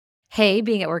Hey,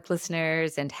 Being at Work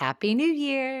listeners, and Happy New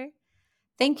Year.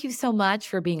 Thank you so much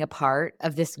for being a part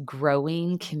of this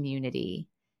growing community.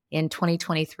 In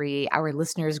 2023, our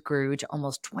listeners grew to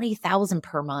almost 20,000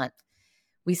 per month.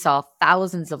 We saw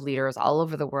thousands of leaders all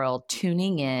over the world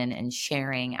tuning in and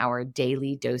sharing our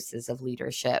daily doses of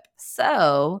leadership.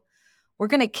 So, we're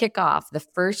going to kick off the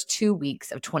first 2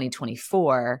 weeks of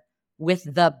 2024 with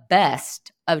the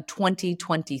best of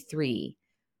 2023,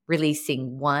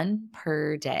 releasing one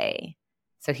per day.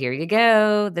 So here you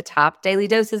go, the top daily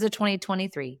doses of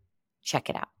 2023. Check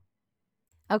it out.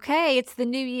 Okay, it's the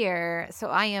new year. So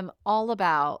I am all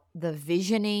about the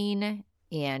visioning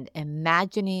and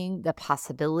imagining the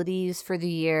possibilities for the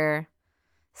year.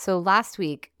 So last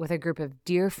week, with a group of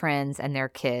dear friends and their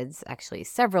kids, actually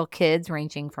several kids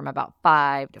ranging from about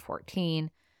 5 to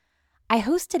 14, I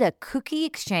hosted a cookie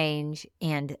exchange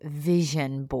and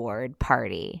vision board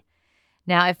party.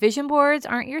 Now, if vision boards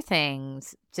aren't your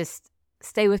things, just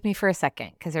stay with me for a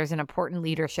second because there's an important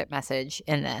leadership message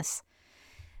in this.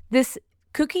 This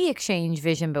cookie exchange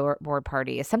vision board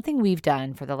party is something we've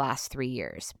done for the last 3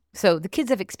 years. So the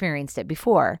kids have experienced it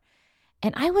before.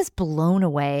 And I was blown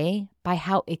away by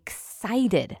how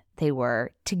excited they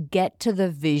were to get to the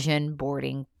vision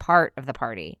boarding part of the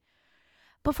party.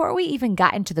 Before we even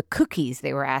got into the cookies,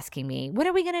 they were asking me, when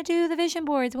are we going to do the vision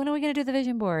boards? When are we going to do the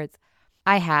vision boards?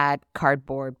 I had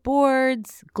cardboard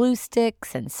boards, glue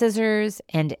sticks, and scissors,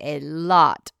 and a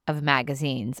lot of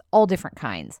magazines, all different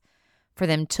kinds, for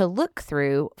them to look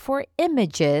through for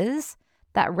images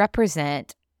that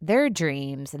represent their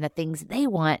dreams and the things they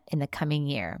want in the coming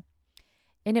year.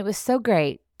 And it was so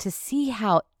great to see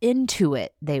how into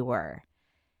it they were.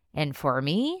 And for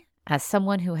me, as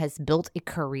someone who has built a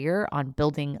career on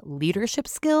building leadership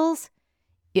skills,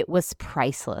 it was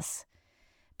priceless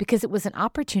because it was an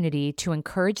opportunity to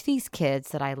encourage these kids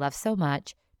that I love so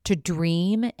much to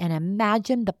dream and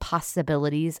imagine the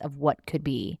possibilities of what could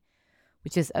be,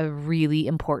 which is a really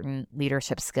important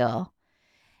leadership skill.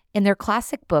 In their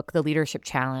classic book, The Leadership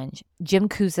Challenge, Jim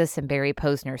Kouzes and Barry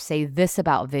Posner say this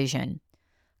about vision.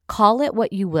 Call it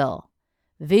what you will.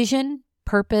 Vision,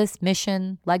 purpose,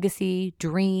 mission, legacy,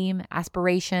 dream,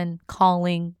 aspiration,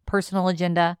 calling, personal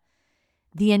agenda.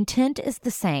 The intent is the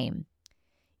same.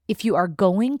 If you are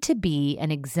going to be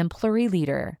an exemplary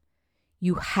leader,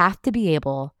 you have to be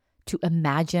able to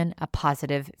imagine a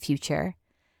positive future.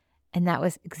 And that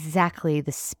was exactly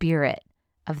the spirit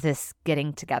of this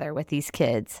getting together with these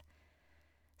kids.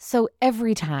 So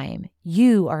every time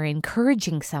you are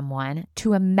encouraging someone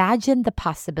to imagine the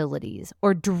possibilities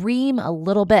or dream a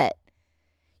little bit,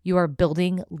 you are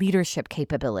building leadership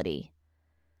capability.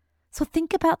 So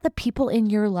think about the people in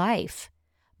your life,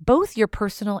 both your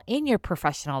personal and your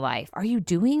professional life. Are you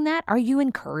doing that? Are you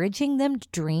encouraging them to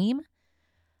dream?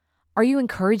 Are you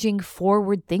encouraging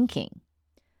forward thinking?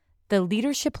 The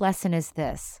leadership lesson is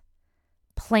this: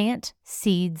 plant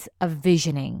seeds of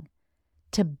visioning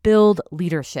to build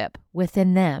leadership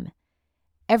within them.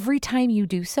 Every time you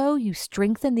do so, you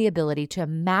strengthen the ability to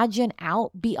imagine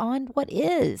out beyond what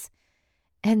is,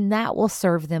 and that will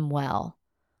serve them well.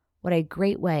 What a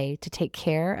great way to take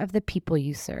care of the people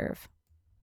you serve.